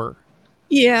 4.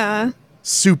 Yeah.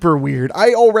 Super weird.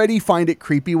 I already find it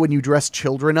creepy when you dress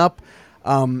children up,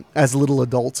 as little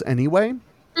adults anyway.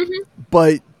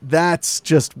 But that's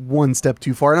just one step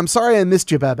too far. And I'm sorry I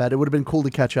missed you, Babette. It would have been cool to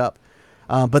catch up.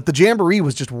 But the Jamboree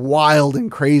was just wild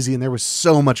and crazy, and there was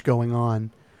so much going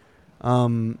on.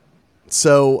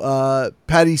 So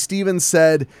Patty Stevens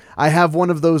said, I have one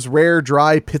of those rare,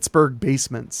 dry Pittsburgh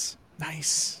basements.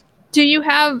 Nice. Do you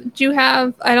have,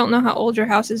 I don't know how old your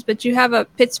house is, but do you have a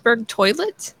Pittsburgh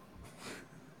toilet?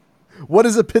 What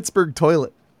is a Pittsburgh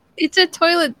toilet? It's a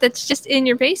toilet that's just in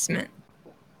your basement.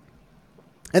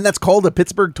 And that's called a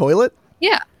Pittsburgh toilet?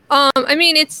 Yeah. I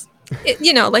mean,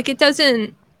 like it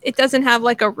doesn't have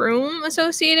like a room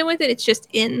associated with it. It's just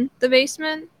in the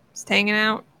basement. It's hanging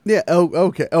out. Yeah. Oh,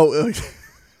 okay. Oh,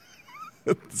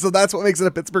 so that's what makes it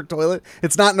a Pittsburgh toilet?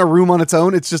 It's not in a room on its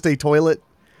own. It's just a toilet.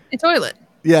 A toilet.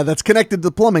 Yeah. That's connected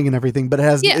to plumbing and everything, but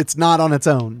it's not on its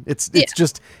own. It's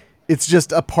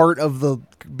just a part of the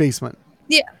basement.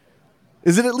 Yeah.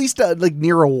 Is it at least like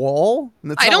near a wall?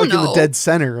 It's I don't know. In the dead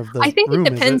center of the room. I think it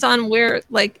depends on where,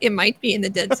 like, it might be in the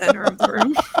dead center of the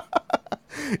room.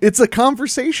 It's a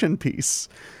conversation piece.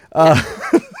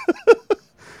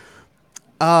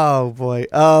 Oh boy.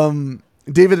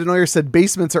 David Denoyer said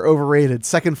basements are overrated.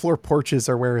 Second floor porches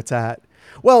are where it's at.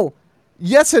 Well,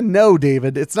 yes and no,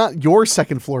 David. It's not your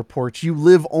second floor porch. You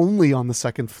live only on the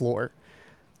second floor.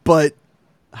 But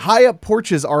high up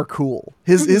porches are cool.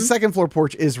 His second floor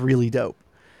porch is really dope.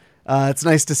 It's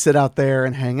nice to sit out there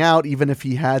and hang out, even if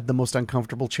he had the most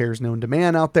uncomfortable chairs known to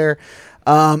man out there.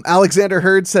 Alexander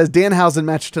Hurd says Danhausen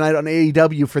match tonight on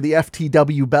AEW for the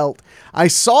FTW belt. I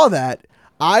saw that.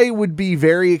 I would be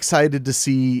very excited to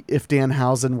see if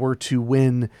Danhausen were to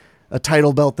win a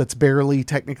title belt that's barely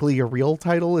technically a real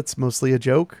title. It's mostly a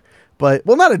joke. But,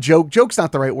 well, not a joke. Joke's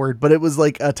not the right word, but it was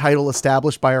like a title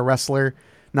established by a wrestler,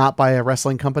 not by a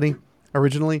wrestling company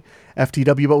originally.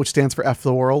 FTW, but which stands for F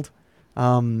the World.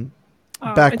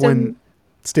 Back when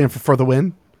stand for the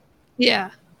Win.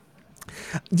 Yeah.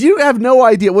 You have no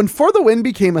idea when For the Win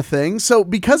became a thing. So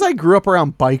because I grew up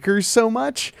around bikers so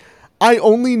much, I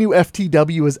only knew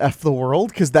FTW as F the World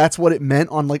because that's what it meant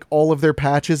on like all of their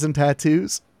patches and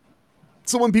tattoos.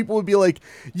 So when people would be like,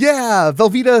 yeah,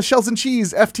 Velveeta Shells and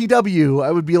Cheese, FTW,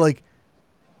 I would be like,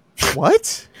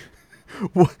 what?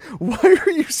 Why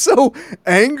are you so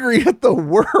angry at the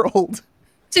world?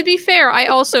 To be fair, I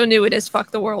also knew it as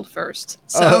 "fuck the world" first.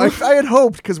 So I had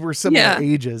hoped because we're similar Yeah.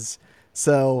 ages.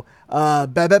 So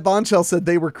Babette Bonshell said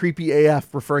they were creepy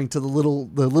AF, referring to the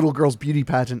little girl's beauty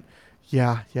pageant.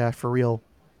 Yeah, for real.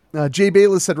 Jay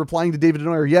Bayless said, replying to David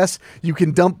Neuer, yes, you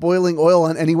can dump boiling oil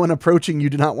on anyone approaching you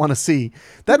do not want to see.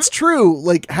 That's true.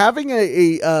 Like having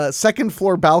a second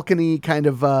floor balcony kind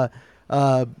of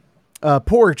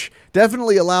porch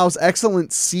definitely allows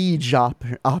excellent siege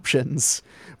options.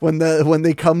 When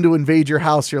they come to invade your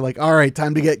house, you're like, all right,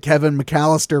 time to get Kevin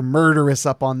McAllister murderous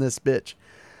up on this bitch.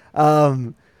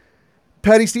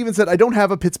 Patty Stevens said, I don't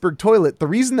have a Pittsburgh toilet. The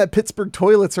reason that Pittsburgh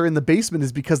toilets are in the basement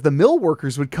is because the mill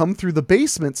workers would come through the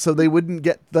basement so they wouldn't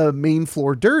get the main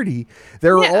floor dirty.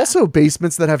 There are also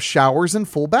basements that have showers and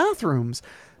full bathrooms.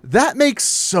 That makes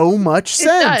so much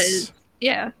sense. It does.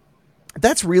 Yeah.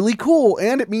 That's really cool.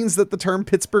 And it means that the term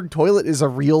Pittsburgh toilet is a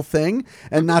real thing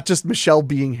and not just Michelle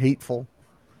being hateful.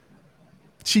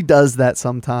 She does that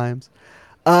sometimes.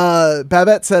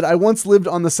 Babette said, I once lived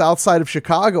on the south side of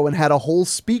Chicago and had a whole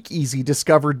speakeasy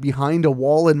discovered behind a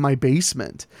wall in my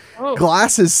basement. Oh.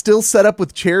 Glasses still set up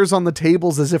with chairs on the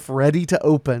tables as if ready to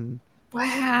open.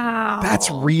 Wow. That's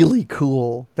really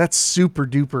cool. That's super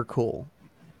duper cool.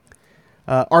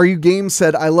 Are You Game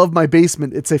said, I love my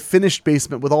basement. It's a finished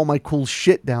basement with all my cool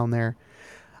shit down there.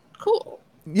 Cool.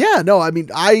 Yeah, no, I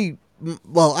mean, I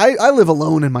live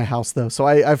alone in my house, though, so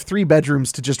I have 3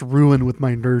 bedrooms to just ruin with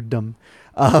my nerddom.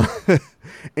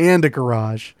 And a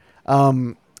garage.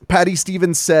 Patty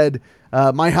Stevens said,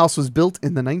 my house was built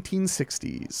in the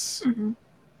 1960s. Mm-hmm.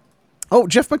 Oh,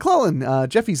 Jeff McClellan.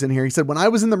 Jeffy's in here. He said, when I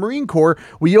was in the Marine Corps,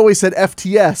 we always said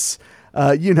FTS.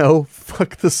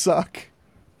 Fuck the suck.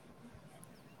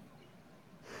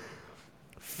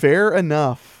 Fair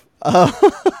enough.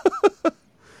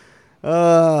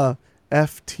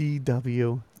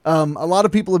 FTW. A lot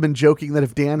of people have been joking that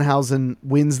if Danhausen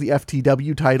wins the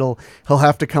FTW title, he'll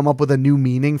have to come up with a new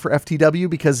meaning for FTW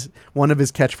because one of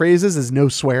his catchphrases is no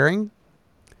swearing.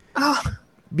 Oh.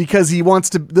 Because he wants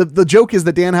to, the joke is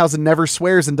that Danhausen never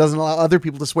swears and doesn't allow other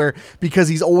people to swear because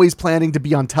he's always planning to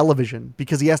be on television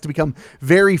because he has to become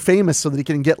very famous so that he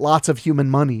can get lots of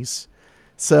human monies.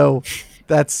 So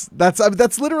that's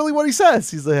literally what he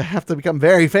says. He's like, I have to become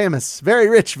very famous, very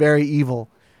rich, very evil.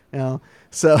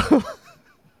 So,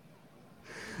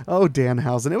 oh,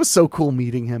 Danhausen. It was so cool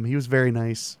meeting him. He was very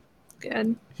nice.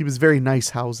 Good. He was very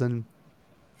Nicehausen.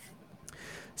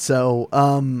 So,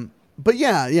 but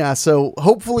yeah. So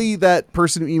hopefully that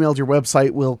person who emailed your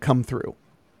website will come through.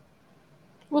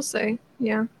 We'll see.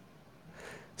 Yeah.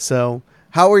 So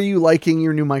how are you liking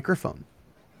your new microphone?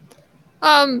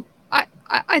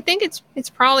 I think it's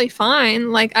probably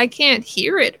fine. Like I can't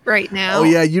hear it right now. Oh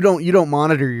yeah, you don't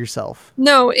monitor yourself.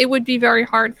 No, it would be very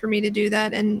hard for me to do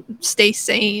that and stay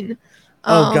sane.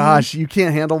 Oh gosh, you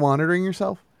can't handle monitoring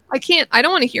yourself? I can't. I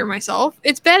don't want to hear myself.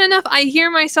 It's bad enough I hear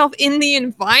myself in the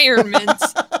environment.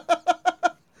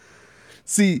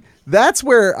 See, that's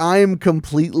where I'm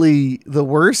completely the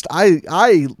worst.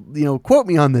 I quote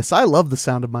me on this. I love the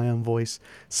sound of my own voice.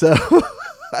 So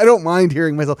I don't mind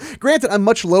hearing myself. Granted, I'm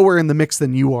much lower in the mix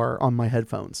than you are on my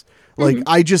headphones. Like,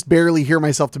 I just barely hear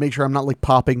myself to make sure I'm not like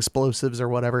popping explosives or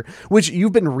whatever, which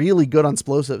you've been really good on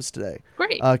explosives today.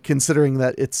 Great. Considering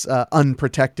that it's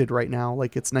unprotected right now,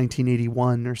 like it's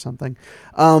 1981 or something.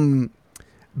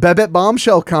 Babette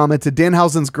Bombshell commented,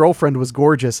 Danhausen's girlfriend was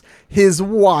gorgeous. His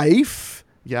wife...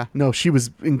 Yeah, no, she was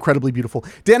incredibly beautiful.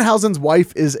 Danhausen's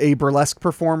wife is a burlesque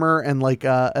performer and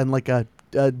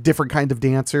a different kind of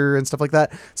dancer and stuff like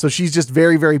that. So she's just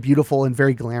very, very beautiful and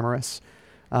very glamorous.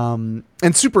 And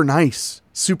super nice,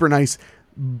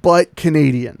 but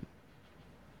Canadian.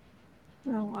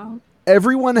 Oh, wow.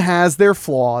 Everyone has their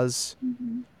flaws.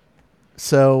 Mm-hmm.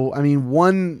 So, I mean,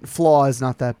 one flaw is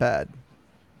not that bad.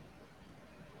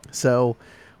 So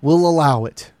we'll allow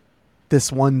it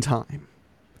this one time.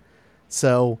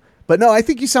 So, but no, I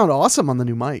think you sound awesome on the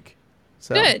new mic.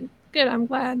 So, Good. I'm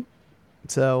glad.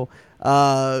 So,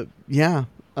 yeah.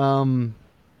 I'll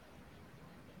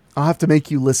have to make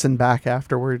you listen back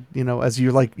afterward, as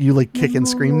you kick and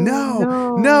scream.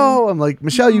 No. I'm like,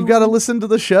 Michelle, you've got to listen to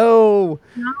the show.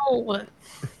 No.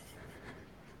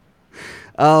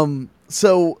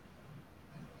 So,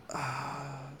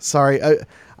 sorry.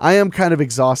 I am kind of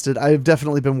exhausted. I've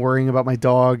definitely been worrying about my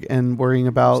dog and worrying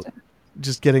about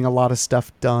just getting a lot of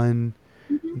stuff done,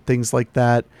 things like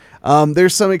that.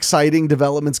 There's some exciting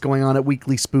developments going on at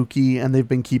Weekly Spooky, and they've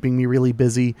been keeping me really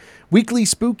busy. Weekly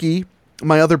Spooky,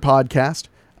 my other podcast,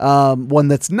 one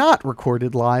that's not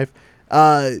recorded live,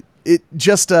 it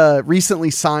just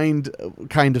recently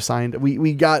kind of signed.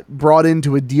 We got brought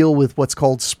into a deal with what's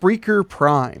called Spreaker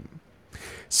Prime.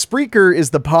 Spreaker is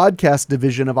the podcast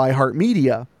division of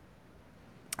iHeartMedia,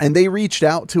 and they reached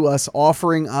out to us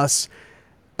offering us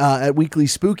at Weekly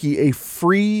Spooky a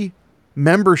free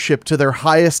membership to their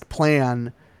highest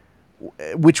plan,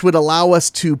 which would allow us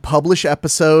to publish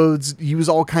episodes, use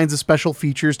all kinds of special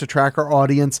features to track our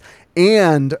audience,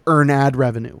 and earn ad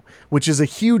revenue, which is a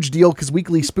huge deal because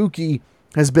Weekly Spooky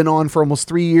has been on for almost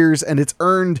 3 years and it's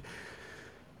earned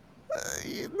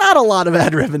not a lot of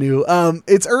ad revenue.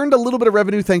 It's earned a little bit of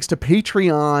revenue thanks to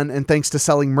Patreon and thanks to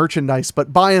selling merchandise,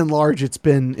 but by and large, it's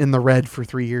been in the red for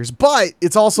 3 years. But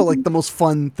it's also like the most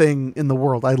fun thing in the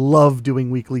world. I love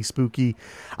doing Weekly Spooky.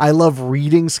 I love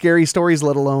reading scary stories,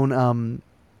 let alone,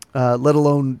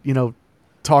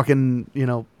 talking,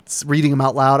 reading them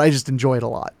out loud. I just enjoy it a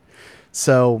lot.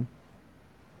 So,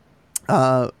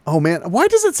 oh man, why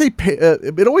does it say,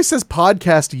 it always says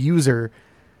podcast user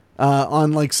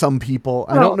on like some people.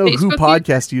 I don't know who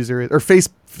podcast user is, or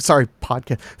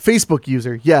Facebook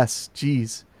user. Yes.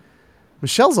 Geez.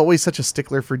 Michelle's always such a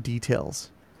stickler for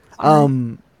details.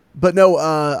 But no,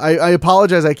 I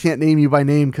apologize. I can't name you by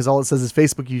name because all it says is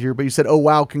Facebook user, but you said, oh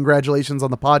wow, congratulations on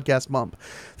the podcast bump.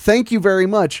 Thank you very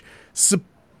much.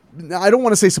 I don't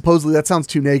want to say supposedly, that sounds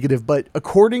too negative, but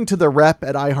according to the rep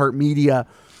at iHeartMedia,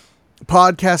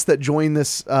 podcasts that join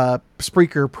this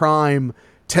Spreaker Prime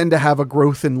tend to have a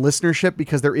growth in listenership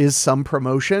because there is some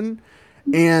promotion,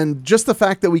 and just the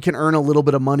fact that we can earn a little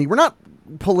bit of money. We're not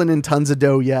pulling in tons of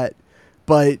dough yet,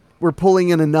 but we're pulling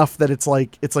in enough that it's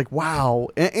like, wow.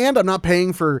 And I'm not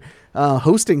paying for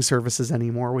hosting services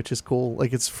anymore, which is cool.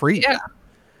 Like it's free. Yeah.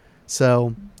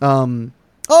 So,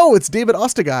 it's David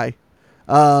Ostagai.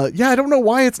 Yeah, I don't know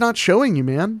why it's not showing you,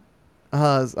 man.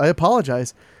 I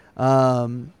apologize.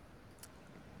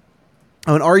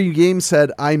 And RU Games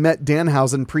said, I met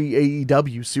Danhausen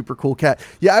pre-AEW. Super cool cat.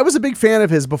 Yeah, I was a big fan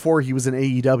of his before he was in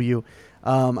AEW.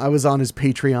 I was on his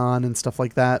Patreon and stuff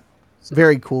like that.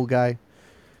 Very cool guy.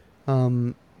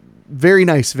 Very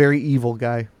nice, very evil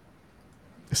guy.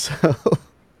 So,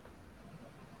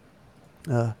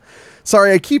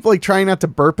 sorry, I keep like trying not to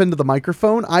burp into the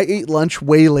microphone. I ate lunch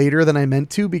way later than I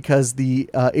meant to because the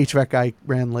HVAC guy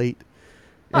ran late.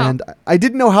 And I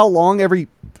didn't know how long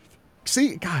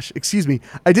excuse me.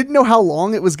 I didn't know how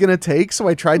long it was going to take, so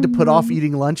I tried to put off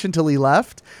eating lunch until he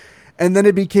left. And then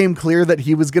it became clear that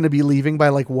he was going to be leaving by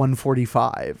like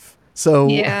 1:45. So,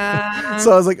 yeah.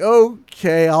 So I was like,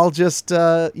 okay, I'll just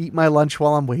eat my lunch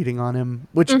while I'm waiting on him,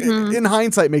 which in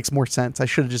hindsight makes more sense. I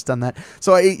should have just done that.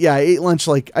 So I ate lunch.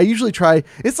 Like I usually try,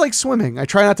 it's like swimming. I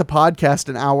try not to podcast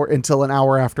until an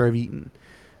hour after I've eaten.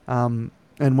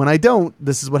 And when I don't,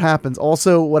 this is what happens.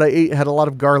 Also, what I ate had a lot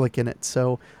of garlic in it,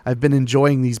 so I've been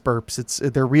enjoying these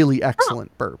burps. They're really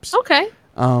excellent burps. Okay.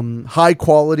 High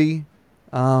quality,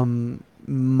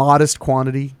 modest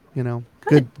quantity.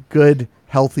 Good,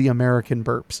 healthy American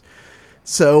burps.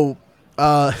 So,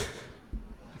 oh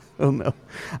no,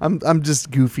 I'm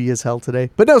just goofy as hell today.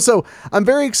 But no, so I'm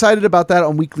very excited about that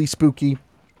on Weekly Spooky.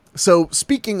 So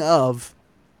speaking of,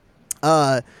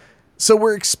 so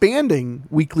we're expanding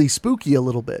Weekly Spooky a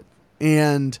little bit.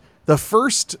 And the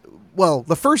first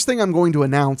thing I'm going to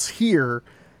announce here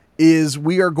is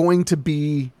we are going to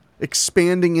be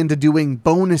expanding into doing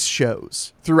bonus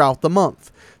shows throughout the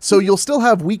month. So you'll still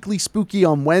have Weekly Spooky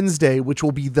on Wednesday, which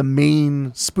will be the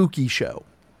main spooky show.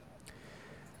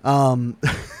 David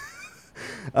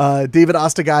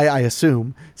Ostagai, I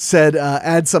assume, said,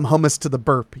 add some hummus to the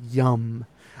burp. Yum.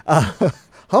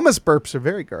 Hummus burps are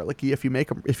very garlicky. If you make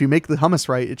the hummus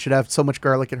right, it should have so much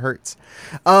garlic it hurts.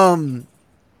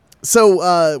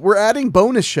 So we're adding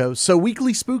bonus shows. So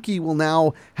Weekly Spooky will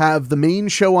now have the main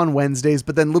show on Wednesdays,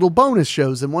 but then little bonus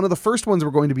shows. And one of the first ones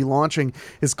we're going to be launching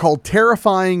is called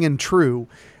Terrifying and True.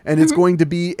 And it's going to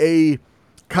be a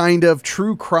kind of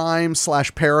true crime /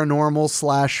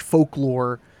 paranormal /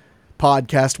 folklore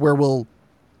podcast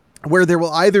where there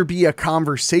will either be a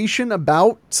conversation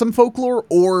about some folklore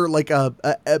or like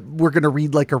we're going to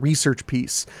read like a research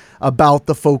piece about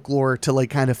the folklore to like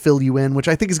kind of fill you in, which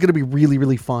I think is going to be really,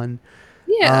 really fun.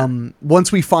 Yeah.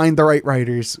 Once we find the right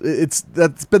writers,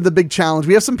 that's been the big challenge.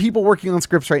 We have some people working on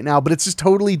scripts right now, but it's just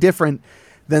totally different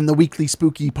than the Weekly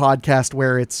Spooky podcast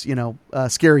where it's, a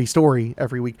scary story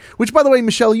every week, which by the way,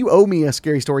 Michelle, you owe me a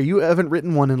scary story. You haven't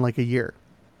written one in like a year.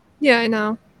 Yeah, I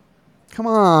know. Come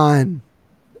on.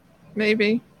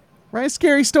 Maybe. Write a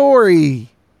scary story.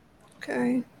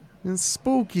 Okay. It's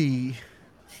spooky.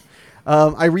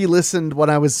 I re-listened when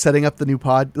I was setting up the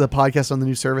podcast on the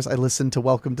new service. I listened to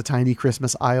Welcome to Tiny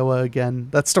Christmas, Iowa again.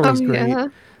 That story's great. Yeah.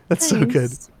 That's so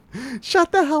good.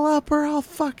 Shut the hell up or I'll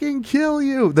fucking kill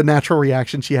you. The natural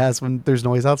reaction she has when there's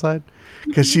noise outside.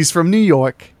 Because she's from New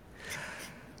York.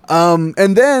 And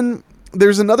then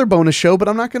there's another bonus show, but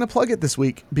I'm not going to plug it this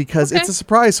week because it's a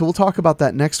surprise. So we'll talk about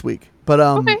that next week. But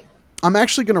I'm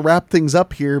actually going to wrap things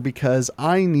up here because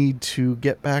I need to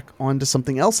get back onto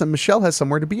something else. And Michelle has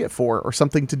somewhere to be at 4 or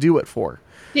something to do at 4.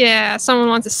 Yeah, someone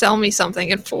wants to sell me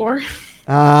something at 4.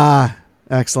 Ah,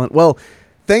 excellent. Well,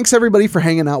 thanks everybody for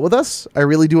hanging out with us. I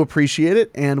really do appreciate it.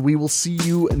 And we will see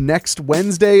you next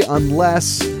Wednesday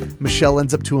unless Michelle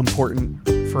ends up too important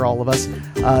for all of us.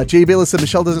 Jay Bayless said,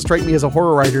 Michelle doesn't strike me as a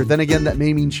horror writer. Then again, that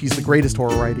may mean she's the greatest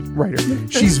horror writer.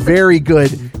 She's very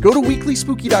good. Go to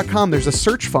weeklyspooky.com. There's a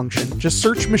search function. Just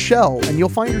search Michelle and you'll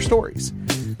find her stories.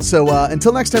 So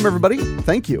until next time, everybody,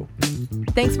 thank you.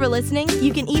 Thanks for listening.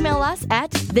 You can email us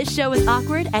at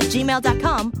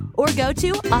thisshowIsAwkward@gmail.com or go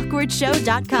to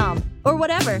awkwardshow.com or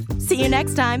whatever. See you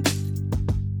next time.